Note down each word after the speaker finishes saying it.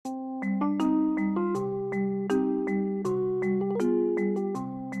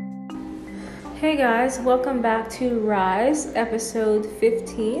Hey guys, welcome back to Rise, episode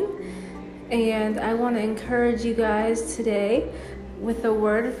 15. And I want to encourage you guys today with a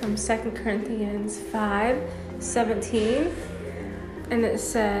word from 2 Corinthians 5:17. And it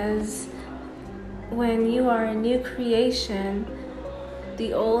says, when you are a new creation,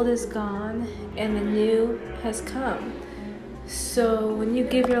 the old is gone and the new has come. So when you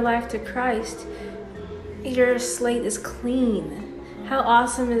give your life to Christ, your slate is clean. How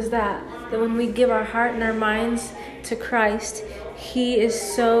awesome is that? That when we give our heart and our minds to Christ, He is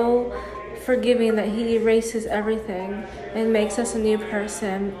so forgiving that He erases everything and makes us a new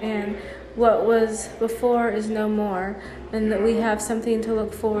person. And what was before is no more. And that we have something to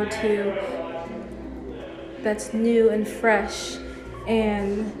look forward to that's new and fresh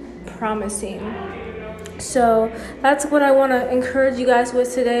and promising. So that's what I want to encourage you guys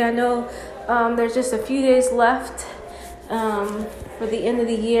with today. I know there's just a few days left for the end of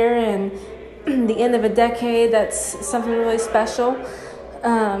the year and the end of a decade. That's something really special.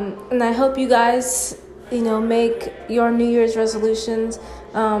 And I hope you guys, make your New Year's resolutions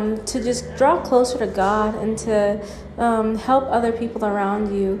to just draw closer to God and to help other people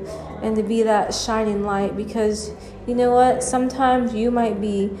around you and to be that shining light, because you know what? Sometimes you might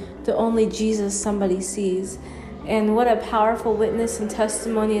be the only Jesus somebody sees. And what a powerful witness and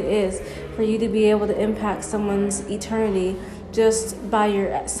testimony it is for you to be able to impact someone's eternity just by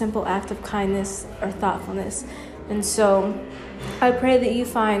your simple act of kindness or thoughtfulness. And so I pray that you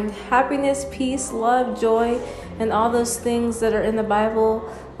find happiness, peace, love, joy, and all those things that are in the Bible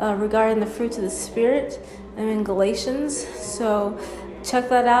regarding the fruits of the Spirit and in Galatians. So check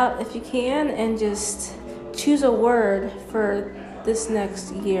that out if you can, and just choose a word for this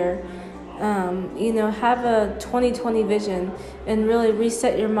next year. Have a 2020 vision and really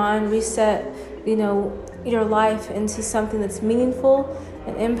reset your mind, reset, your life into something that's meaningful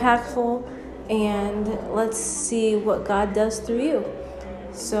and impactful, and let's see what God does through you.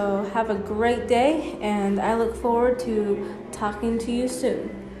 So have a great day, and I look forward to talking to you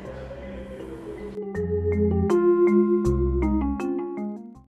soon.